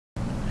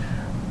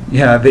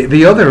Yeah,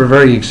 the other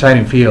very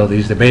exciting field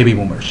is the baby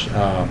boomers.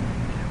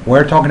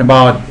 We're talking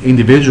about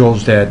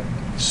individuals that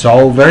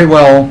saw very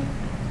well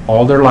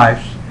all their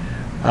lives,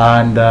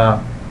 and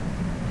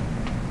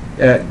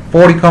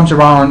 40 comes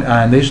around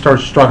and they start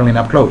struggling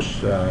up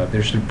close.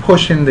 They're still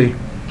pushing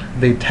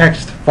the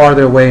text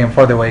farther away and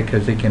farther away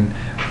because they can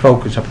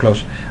focus up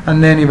close.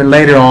 And then even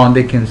later on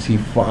they can see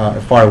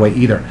far away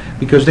either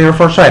because they are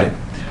farsighted.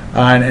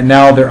 And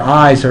now their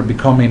eyes are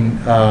becoming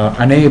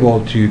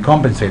unable to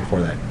compensate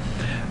for that.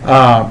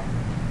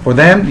 For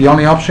them, the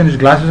only option is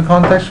glasses and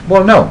contacts?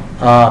 Well, no.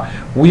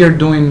 We are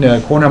doing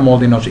corneal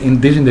molding in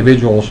these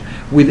individuals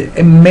with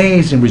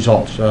amazing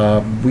results.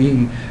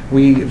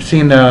 We've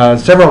seen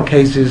several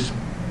cases,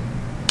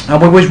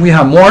 and we wish we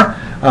have more.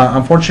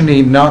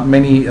 Unfortunately, not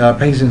many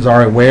patients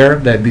are aware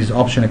that this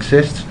option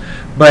exists.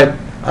 But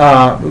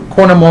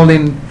corneal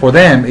molding for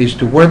them is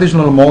to wear these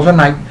little molds at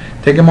night,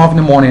 take them off in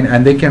the morning,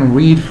 and they can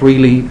read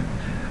freely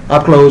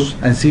up close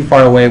and see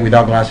far away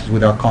without glasses,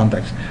 without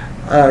contacts.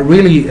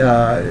 Really,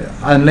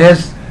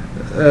 unless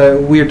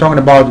we are talking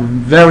about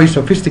very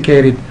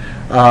sophisticated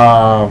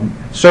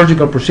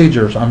surgical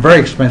procedures and very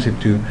expensive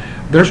too,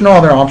 there's no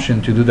other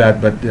option to do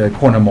that but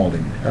corneal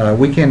molding.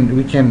 We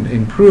can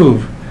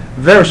improve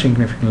very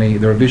significantly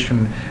their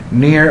vision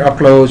near, up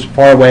close,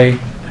 far away,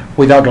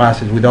 without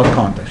glasses, without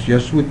contacts,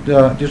 just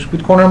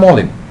with corneal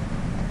molding.